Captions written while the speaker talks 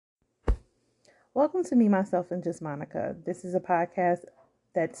Welcome to Me, Myself, and Just Monica. This is a podcast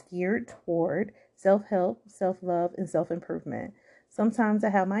that's geared toward self help, self love, and self improvement. Sometimes I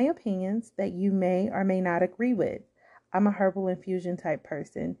have my opinions that you may or may not agree with. I'm a herbal infusion type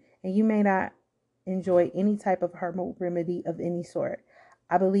person, and you may not enjoy any type of herbal remedy of any sort.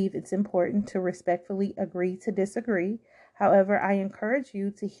 I believe it's important to respectfully agree to disagree. However, I encourage you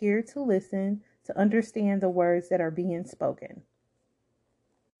to hear, to listen, to understand the words that are being spoken.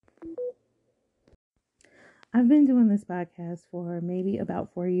 I've been doing this podcast for maybe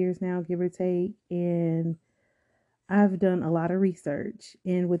about 4 years now, give or take, and I've done a lot of research.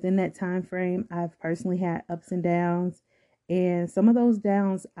 And within that time frame, I've personally had ups and downs, and some of those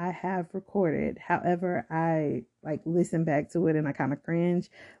downs I have recorded. However, I like listen back to it and I kind of cringe.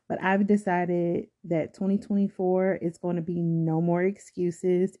 But I've decided that 2024 is going to be no more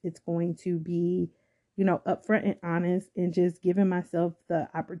excuses. It's going to be, upfront and honest, and just giving myself the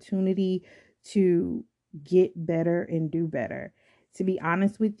opportunity to get better and do better. To be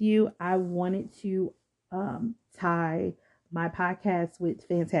honest with you, I wanted to tie my podcast with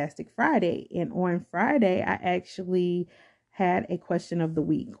Fantastic Friday. And on Friday, I actually had a question of the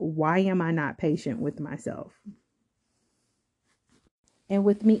week. Why am I not patient with myself? And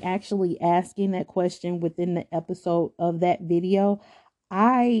with me actually asking that question within the episode of that video,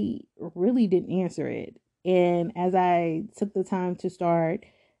 I really didn't answer it. And as I took the time to start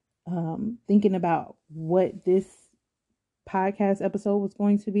thinking about what this podcast episode was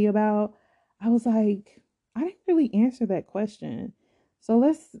going to be about, I was like, I didn't really answer that question. So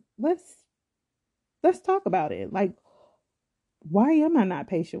let's talk about it. Like, why am I not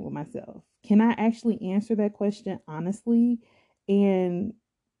patient with myself? Can I actually answer that question honestly and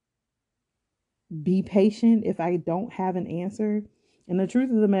be patient if I don't have an answer? And the truth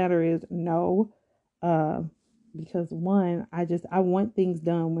of the matter is no. Uh, because one, I want things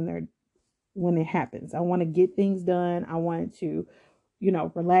done when it happens. I want to get things done. I want to,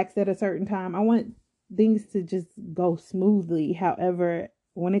 relax at a certain time. I want things to just go smoothly. However,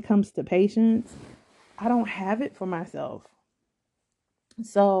 when it comes to patience, I don't have it for myself.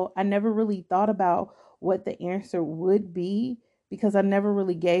 So I never really thought about what the answer would be because I never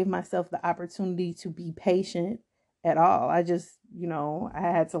really gave myself the opportunity to be patient at all. I just, I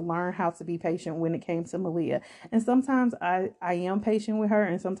had to learn how to be patient when it came to Malia. And sometimes I am patient with her,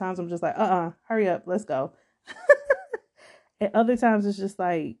 and sometimes I'm just like, hurry up, let's go. And other times it's just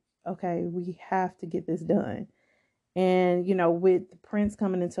like, okay, we have to get this done. And with Prince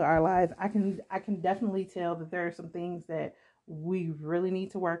coming into our life, I can definitely tell that there are some things that we really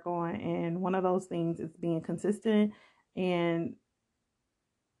need to work on, and one of those things is being consistent and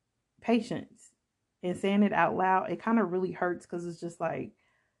patience. And saying it out loud, it kind of really hurts because it's just like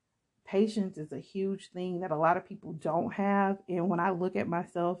patience is a huge thing that a lot of people don't have. And when I look at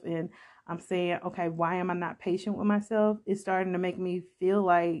myself and I'm saying, okay, why am I not patient with myself? It's starting to make me feel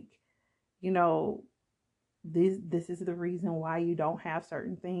like, you know, this is the reason why you don't have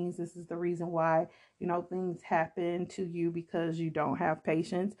certain things. This is the reason why, things happen to you because you don't have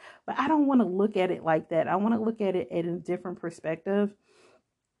patience. But I don't want to look at it like that. I want to look at it at a different perspective.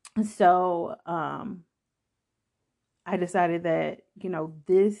 So, I decided that,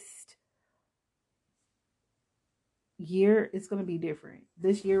 this year is going to be different.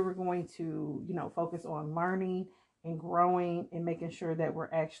 This year we're going to, focus on learning and growing and making sure that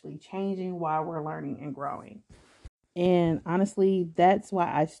we're actually changing while we're learning and growing. And honestly, that's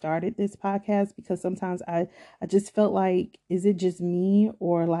why I started this podcast, because sometimes I just felt like, is it just me,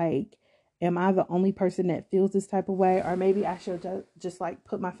 or like, am I the only person that feels this type of way? Or maybe I should just like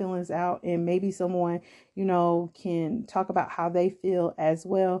put my feelings out, and maybe someone, can talk about how they feel as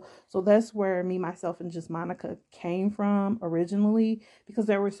well. So that's where Me, Myself, and Just Monica came from originally, because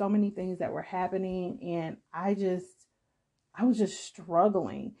there were so many things that were happening, and I was just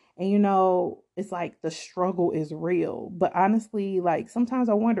struggling. And it's like the struggle is real. But honestly, like sometimes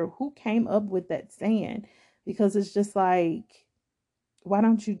I wonder who came up with that saying, because it's just like, why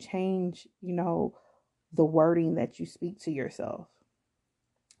don't you change, the wording that you speak to yourself?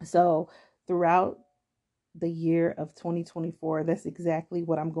 So throughout the year of 2024, that's exactly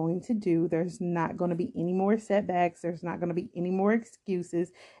what I'm going to do. There's not going to be any more setbacks. There's not going to be any more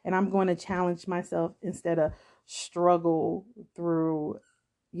excuses. And I'm going to challenge myself instead of struggle through,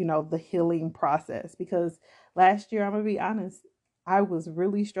 the healing process. Because last year, I'm going to be honest, I was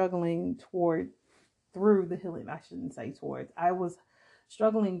really struggling through the healing. I shouldn't say towards. I was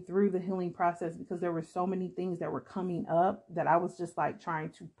struggling through the healing process because there were so many things that were coming up that I was just like trying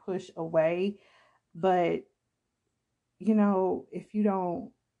to push away. But if you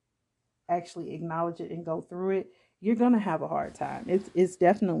don't actually acknowledge it and go through it, you're going to have a hard time. It's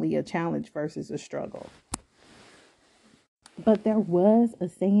definitely a challenge versus a struggle. But there was a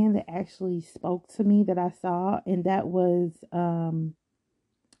saying that actually spoke to me that I saw, and that was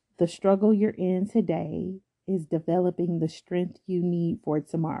the struggle you're in today is developing the strength you need for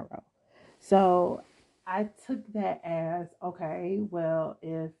tomorrow. So I took that as, okay, well,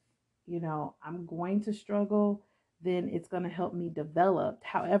 if, I'm going to struggle, then it's going to help me develop.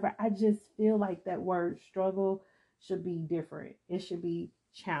 However, I just feel like that word struggle should be different. It should be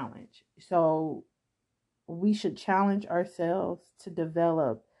challenge. So we should challenge ourselves to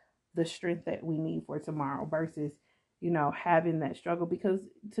develop the strength that we need for tomorrow versus, having that struggle. Because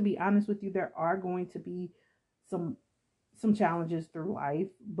to be honest with you, there are going to be some challenges through life,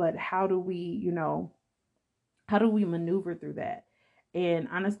 but how do we maneuver through that? And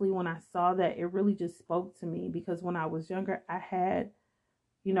honestly, when I saw that, it really just spoke to me, because when I was younger, I had,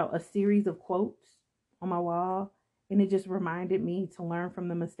 a series of quotes on my wall, and it just reminded me to learn from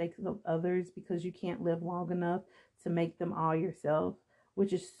the mistakes of others, because you can't live long enough to make them all yourself,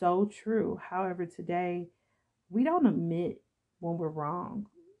 which is so true. However, today we don't admit when we're wrong.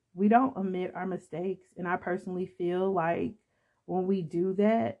 We don't admit our mistakes. And I personally feel like when we do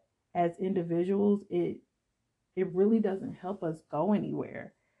that as individuals, it really doesn't help us go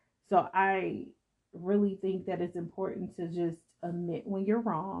anywhere. So I really think that it's important to just admit when you're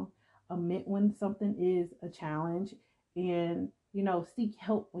wrong, admit when something is a challenge, and, seek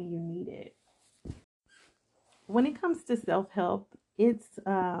help when you need it. When it comes to self help, it's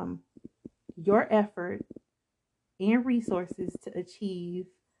your effort and resources to achieve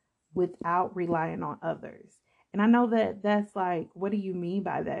without relying on others. And I know that that's like, what do you mean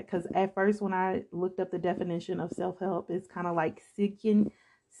by that? Because at first, when I looked up the definition of self help, it's kind of like seeking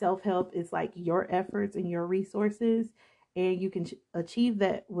self help is like your efforts and your resources, and you can achieve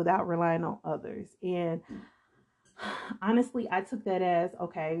that without relying on others. And honestly, I took that as,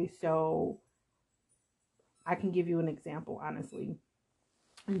 okay, so I can give you an example, honestly.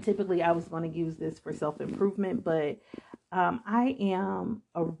 And typically, I was going to use this for self improvement, but I am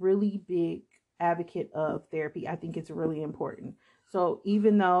a really big advocate of therapy. I think it's really important. So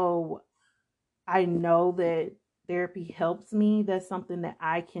even though I know that therapy helps me, that's something that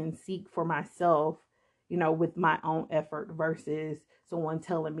I can seek for myself, with my own effort versus someone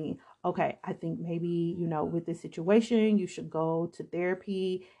telling me, okay, I think maybe, with this situation, you should go to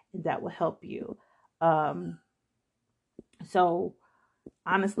therapy and that will help you. So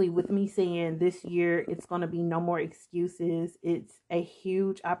honestly, with me saying this year it's going to be no more excuses, it's a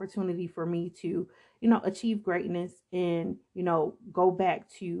huge opportunity for me to, achieve greatness and, go back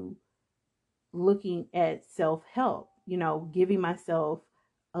to looking at self-help, giving myself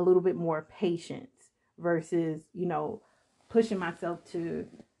a little bit more patience versus, pushing myself to,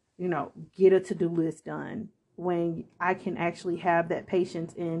 get a to-do list done, when I can actually have that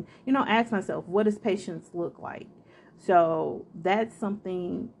patience and, ask myself, what does patience look like? So that's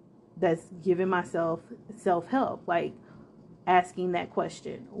something that's giving myself self-help, like asking that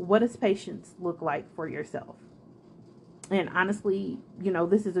question, what does patience look like for yourself? And honestly,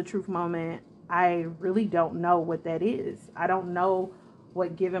 this is a truth moment. I really don't know what that is. I don't know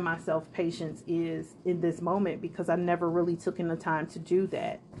what giving myself patience is in this moment, because I never really took in the time to do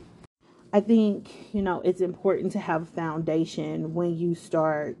that. I think, it's important to have a foundation when you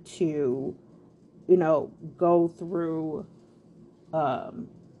start to, go through um,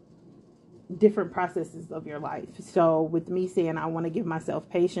 different processes of your life. So with me saying I want to give myself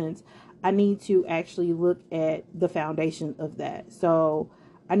patience, I need to actually look at the foundation of that. So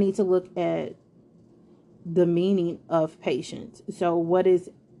I need to look at the meaning of patience. So what is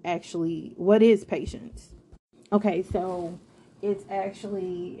patience? Okay, so it's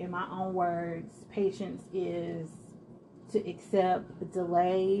actually, in my own words, patience is to accept,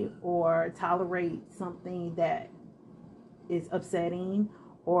 delay, or tolerate something that is upsetting,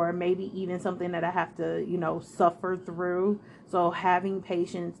 or maybe even something that I have to, suffer through. So having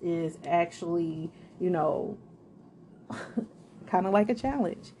patience is actually, kind of like a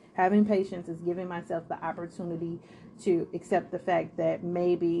challenge. Having patience is giving myself the opportunity to accept the fact that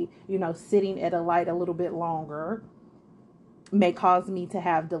maybe, sitting at a light a little bit longer may cause me to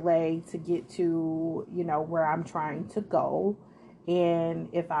have delay to get to, where I'm trying to go. And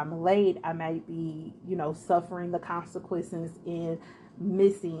if I'm late, I might be, suffering the consequences in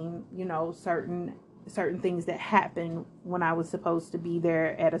missing, certain things that happen when I was supposed to be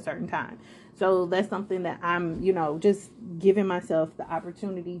there at a certain time. So that's something that I'm, just giving myself the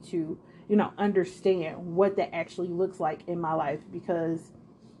opportunity to, understand what that actually looks like in my life. Because,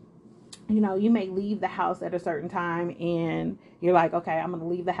 You may leave the house at a certain time and you're like, okay, I'm going to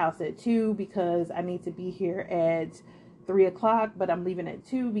leave the house at 2 because I need to be here at 3 o'clock, but I'm leaving at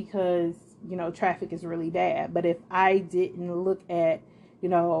 2 because, traffic is really bad. But if I didn't look at,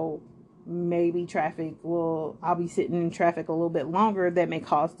 maybe I'll be sitting in traffic a little bit longer, that may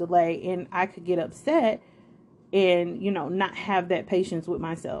cause delay, and I could get upset and not have that patience with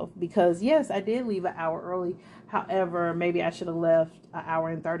myself, because yes, I did leave an hour early. However, maybe I should have left an hour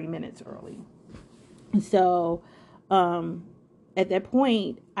and 30 minutes early. So at that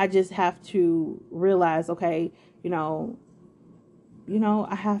point, I just have to realize, okay,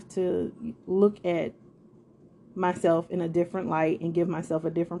 I have to look at myself in a different light and give myself a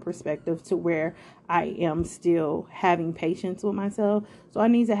different perspective to where I am still having patience with myself. So I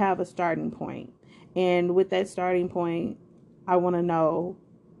need to have a starting point. And with that starting point, I want to know,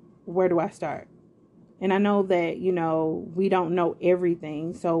 where do I start? And I know that, we don't know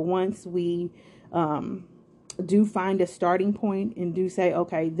everything. So once we do find a starting point and do say,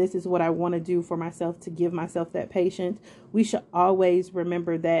 okay, this is what I want to do for myself to give myself that patience, we should always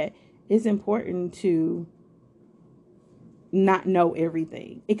remember that it's important to not know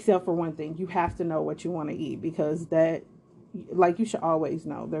everything, except for one thing. You have to know what you want to eat, because that, like, you should always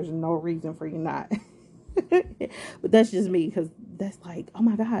know. There's no reason for you not. But that's just me, because that's like, oh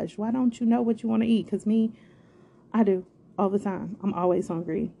my gosh, why don't you know what you want to eat? Because me, I do all the time. I'm always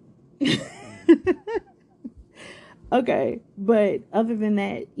hungry. Okay, but other than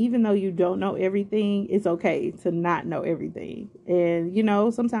that, even though you don't know everything, it's okay to not know everything. And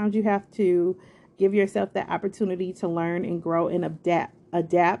sometimes you have to give yourself that opportunity to learn and grow and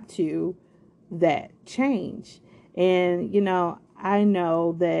adapt to that change. And I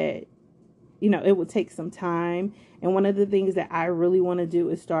know that it will take some time. And one of the things that I really want to do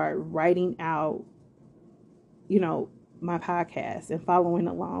is start writing out, my podcast and following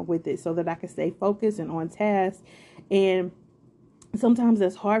along with it, so that I can stay focused and on task. And sometimes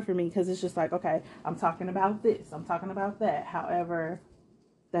that's hard for me, because it's just like, okay, I'm talking about this, I'm talking about that. However,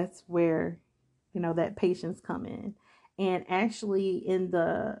 that's where, that patience come in. And actually, in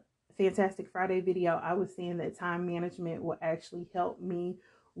the Fantastic Friday video, I was saying that time management will actually help me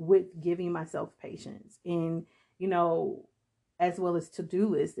with giving myself patience. And, as well as to-do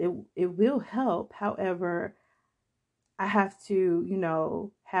lists, it will help. However, I have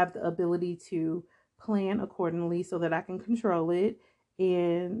to, have the ability to plan accordingly so that I can control it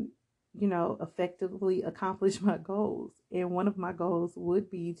and, effectively accomplish my goals. And one of my goals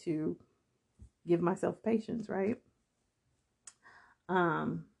would be to give myself patience, right?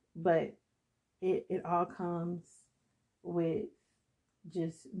 But it all comes with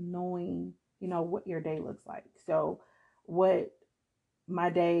just knowing, what your day looks like. So what my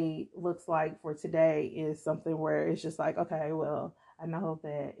day looks like for today is something where it's just like, okay, well, I know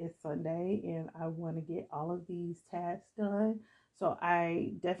that it's Sunday and I want to get all of these tasks done. So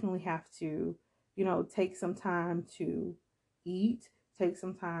I definitely have to, take some time to eat, take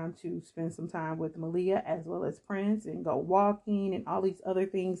some time to spend some time with Malia as well as Prince, and go walking and all these other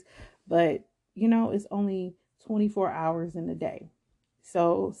things. But, it's only 24 hours in a day.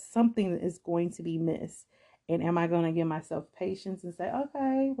 So something is going to be missed. And am I going to give myself patience and say,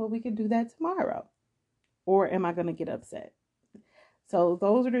 okay, well, we can do that tomorrow? Or am I going to get upset? So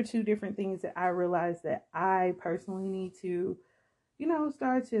those are the two different things that I realized that I personally need to,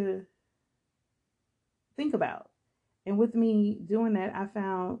 start to think about. And with me doing that, I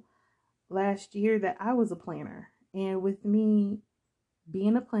found last year that I was a planner. And with me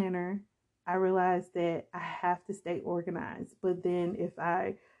being a planner, I realized that I have to stay organized. But then if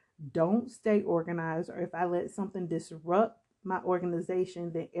I don't stay organized, or if I let something disrupt my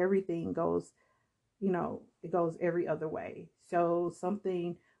organization, then everything goes, it goes every other way. So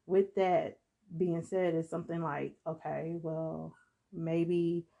something with that being said is something like, okay, well,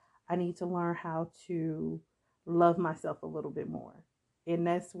 maybe I need to learn how to love myself a little bit more. And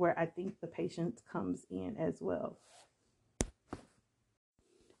that's where I think the patience comes in as well.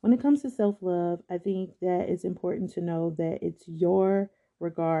 When it comes to self-love, I think that it's important to know that it's your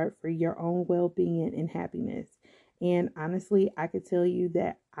regard for your own well-being and happiness. And honestly, I could tell you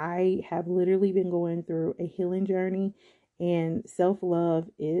that I have literally been going through a healing journey, and self-love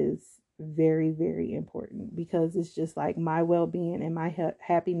is very, very important, because it's just like my well-being and my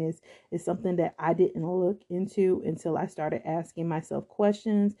happiness is something that I didn't look into until I started asking myself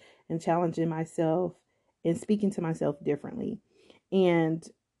questions and challenging myself and speaking to myself differently. And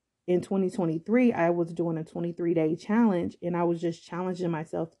in 2023, I was doing a 23-day challenge, and I was just challenging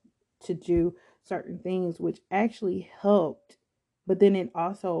myself to do certain things, which actually helped. But then it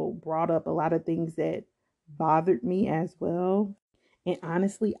also brought up a lot of things that bothered me as well. And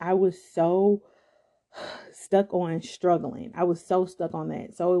honestly, I was so stuck on struggling. I was so stuck on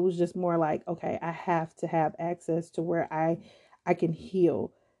that. So it was just more like, okay, I have to have access to where I can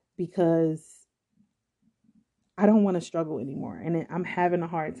heal, because I don't want to struggle anymore. And I'm having a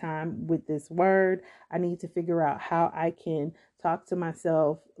hard time with this word. I need to figure out how I can talk to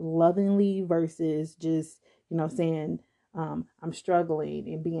myself lovingly versus just, saying I'm struggling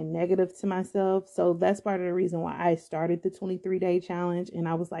and being negative to myself. So that's part of the reason why I started the 23-day challenge. And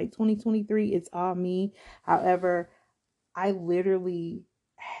I was like, 2023, it's all me. However, I literally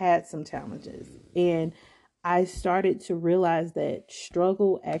had some challenges, and I started to realize that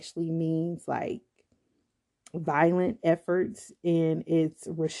struggle actually means like violent efforts and it's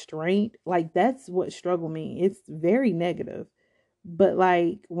restraint. Like, that's what struggle means. It's very negative. But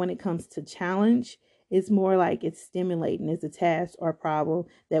like when it comes to challenge, it's more like it's stimulating. It's a task or a problem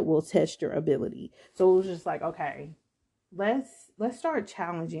that will test your ability. So it was just like, okay, let's start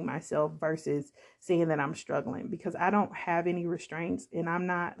challenging myself versus saying that I'm struggling, because I don't have any restraints, and I'm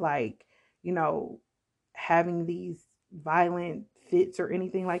not like, you know, having these violent fits or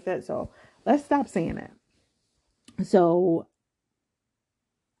anything like that. So let's stop saying that. So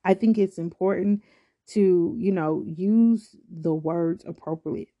I think it's important to, use the words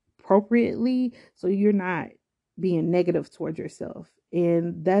appropriately, so you're not being negative towards yourself.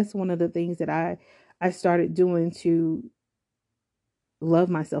 And that's one of the things that I started doing to love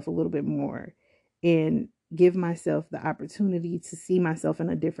myself a little bit more and give myself the opportunity to see myself in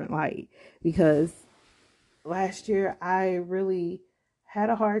a different light. Because last year I really had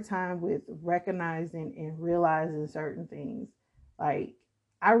a hard time with recognizing and realizing certain things. Like,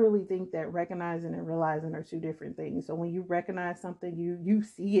 I really think that recognizing and realizing are two different things. So when you recognize something, you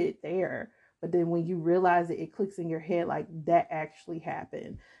see it there, but then when you realize it, it clicks in your head like that actually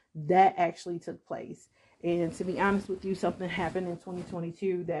happened. That actually took place. And to be honest with you, something happened in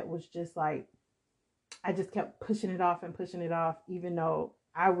 2022 that was just like, I just kept pushing it off and pushing it off, even though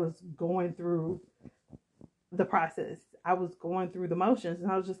I was going through the process. I was going through the motions,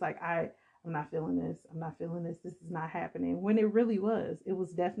 and I was just like, I'm not feeling this. I'm not feeling this. This is not happening. When it really was. It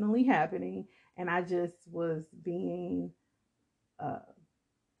was definitely happening. And I just was being, I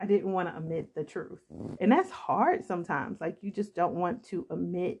didn't want to admit the truth. And that's hard sometimes. Like, you just don't want to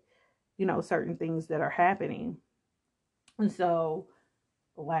admit, certain things that are happening. And so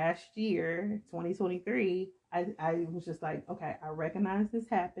last year, 2023, I was just like, okay, I recognize this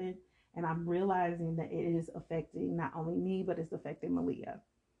happened, and I'm realizing that it is affecting not only me, but it's affecting Malia.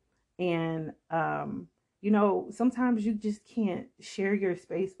 And, sometimes you just can't share your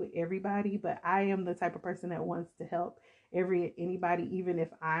space with everybody, but I am the type of person that wants to help anybody, even if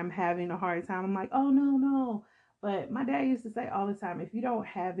I'm having a hard time. I'm like, oh, no, no. But my dad used to say all the time, if you don't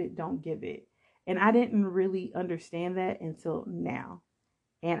have it, don't give it. And I didn't really understand that until now.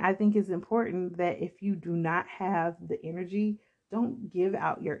 And I think it's important that if you do not have the energy, don't give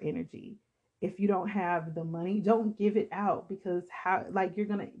out your energy. If you don't have the money, don't give it out, because how, like, you're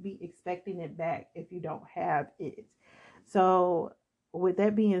going to be expecting it back if you don't have it. So with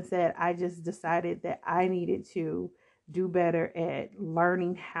that being said, I just decided that I needed to do better at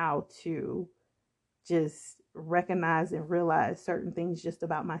learning how to just recognize and realize certain things just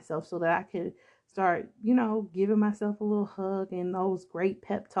about myself, so that I could start, giving myself a little hug and those great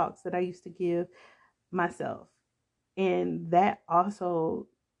pep talks that I used to give myself. And that also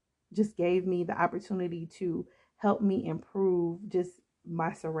just gave me the opportunity to help me improve just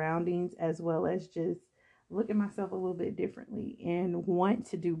my surroundings, as well as just look at myself a little bit differently and want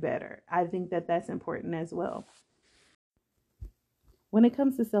to do better. I think that that's important as well. When it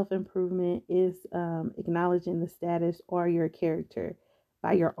comes to self improvement, is acknowledging the status or your character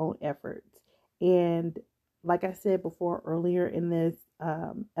by your own efforts. And like I said before earlier in this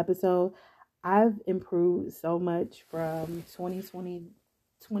episode, I've improved so much from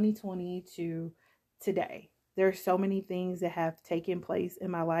 2020 to today. There's so many things that have taken place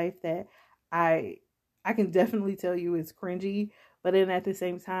in my life that I I can definitely tell you is cringy, but then at the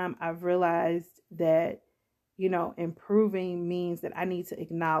same time, I've realized that, improving means that I need to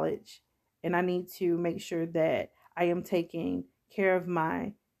acknowledge, and I need to make sure that I am taking care of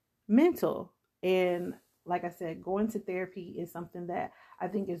my mental. And like I said, going to therapy is something that I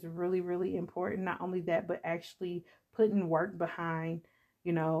think is really, really important. Not only that, but actually putting work behind,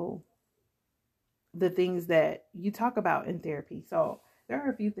 you know, the things that you talk about in therapy. So there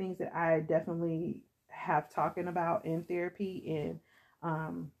are a few things that I definitely have talking about in therapy.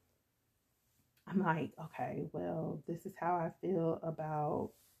 And I'm like, okay, well, this is how I feel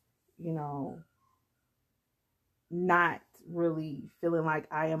about, you know, not really feeling like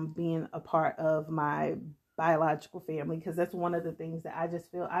I am being a part of my biological family, because that's one of the things that I just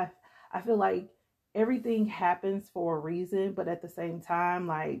feel I feel like everything happens for a reason, but at the same time,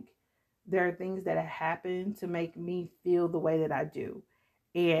 like, there are things that have happened to make me feel the way that I do.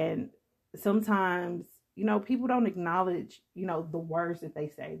 And sometimes, people don't acknowledge, the words that they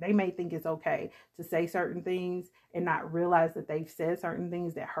say. They may think it's okay to say certain things and not realize that they've said certain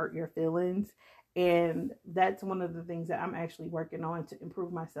things that hurt your feelings. And that's one of the things that I'm actually working on to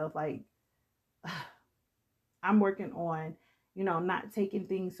improve myself. Like, I'm working on, not taking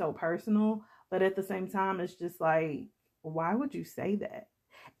things so personal, but at the same time, it's just like, why would you say that?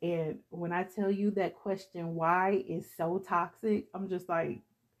 And when I tell you that question, why, is so toxic, I'm just like,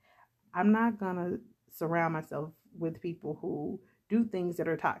 I'm not gonna surround myself with people who do things that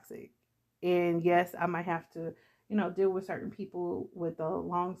are toxic. And yes, I might have to, deal with certain people with a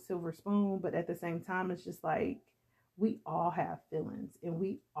long silver spoon, but at the same time, it's just like, we all have feelings and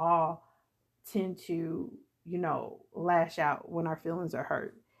we all tend to, lash out when our feelings are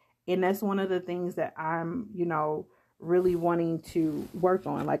hurt. And that's one of the things that I'm, really wanting to work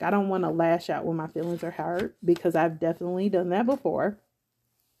on. Like, I don't want to lash out when my feelings are hurt, because I've definitely done that before.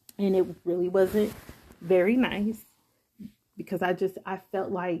 And it really wasn't very nice, because I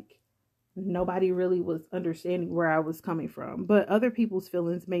felt like nobody really was understanding where I was coming from. But other people's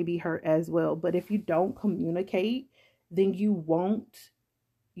feelings may be hurt as well. But if you don't communicate, then you won't,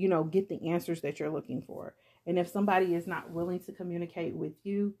 get the answers that you're looking for. And if somebody is not willing to communicate with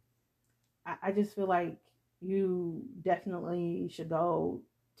you, I just feel like you definitely should go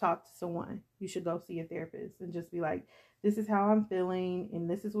talk to someone. You should go see a therapist and just be like, this is how I'm feeling and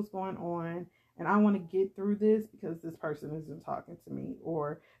this is what's going on. And I want to get through this because this person isn't talking to me,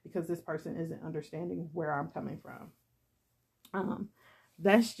 or because this person isn't understanding where I'm coming from.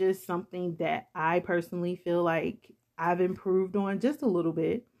 That's just something that I personally feel like I've improved on just a little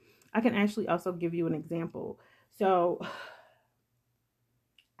bit. I can actually also give you an example. So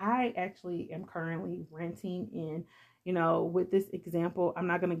I actually am currently renting in, with this example, I'm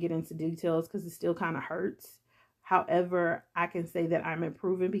not going to get into details because it still kind of hurts. However, I can say that I'm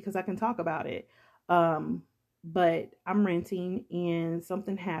improving because I can talk about it. But I'm renting and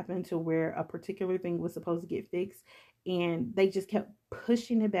something happened to where a particular thing was supposed to get fixed, and they just kept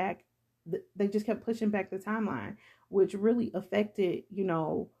pushing it back. They just kept pushing back the timeline, which really affected,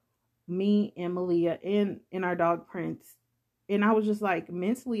 me and Malia and our dog Prince. And I was just like,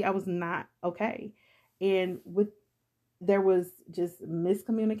 mentally, I was not okay. And there was just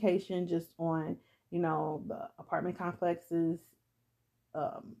miscommunication just on, the apartment complexes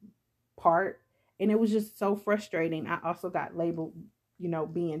part. And it was just so frustrating. I also got labeled,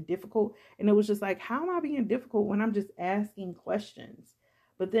 being difficult. And it was just like, how am I being difficult when I'm just asking questions?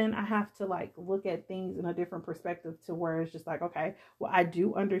 But then I have to like look at things in a different perspective, to where it's just like, okay, well, I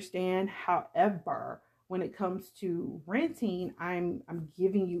do understand. However, when it comes to renting, I'm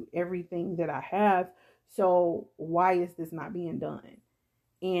giving you everything that I have. So why is this not being done?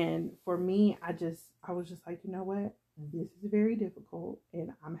 And for me, I was just like, you know what? This is very difficult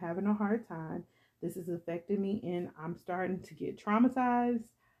and I'm having a hard time. This is affecting me and I'm starting to get traumatized.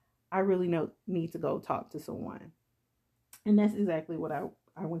 I really need to go talk to someone. And that's exactly what I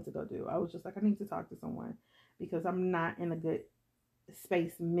went to go do. I was just like, I need to talk to someone because I'm not in a good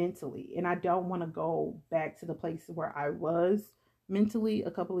space mentally. And I don't want to go back to the place where I was mentally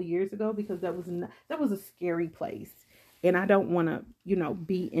a couple of years ago, because that was a scary place. And I don't want to,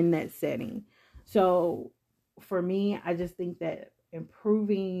 be in that setting. So for me, I just think that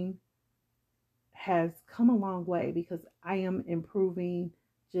improving has come a long way, because I am improving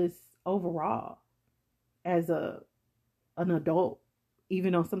just overall as an adult.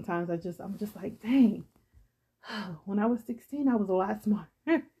 Even though sometimes I'm just like, dang, when I was 16, I was a lot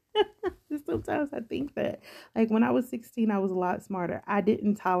smarter. Sometimes I think that, like, when I was 16, I was a lot smarter. I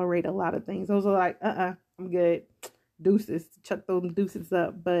didn't tolerate a lot of things. I was like, I'm good. Deuces, chuck those deuces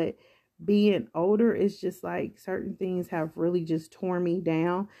up. But being older, it's just like certain things have really just torn me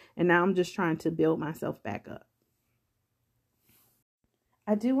down. And now I'm just trying to build myself back up.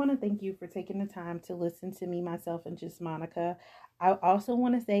 I do want to thank you for taking the time to listen to me, myself, and just Monica. I also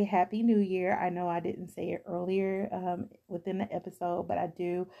want to say Happy New Year. I know I didn't say it earlier within the episode, but I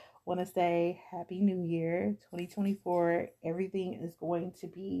do want to say Happy New Year 2024. Everything is going to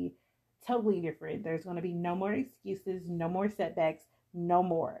be totally different. There's going to be no more excuses, no more setbacks, no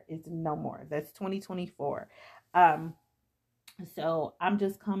more. It's no more. That's 2024. So I'm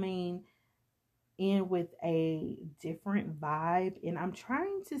just coming in with a different vibe, and I'm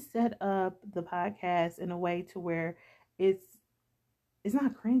trying to set up the podcast in a way to where it's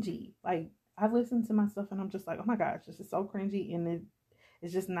not cringy. Like, I've listened to myself and I'm just like, oh my gosh, this is so cringy, and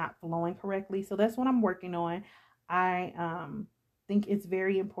It's just not flowing correctly. So that's what I'm working on. I think it's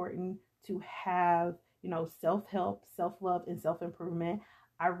very important to have, self-help, self-love, and self-improvement.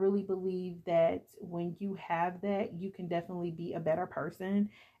 I really believe that when you have that, you can definitely be a better person.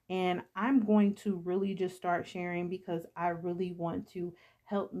 And I'm going to really just start sharing because I really want to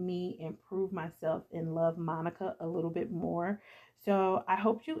help me improve myself and love Monica a little bit more. So I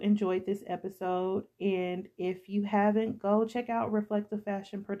hope you enjoyed this episode. And if you haven't, go check out Reflective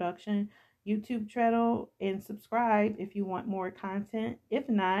Fashion Production YouTube channel and subscribe if you want more content. If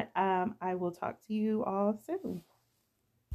not, I will talk to you all soon.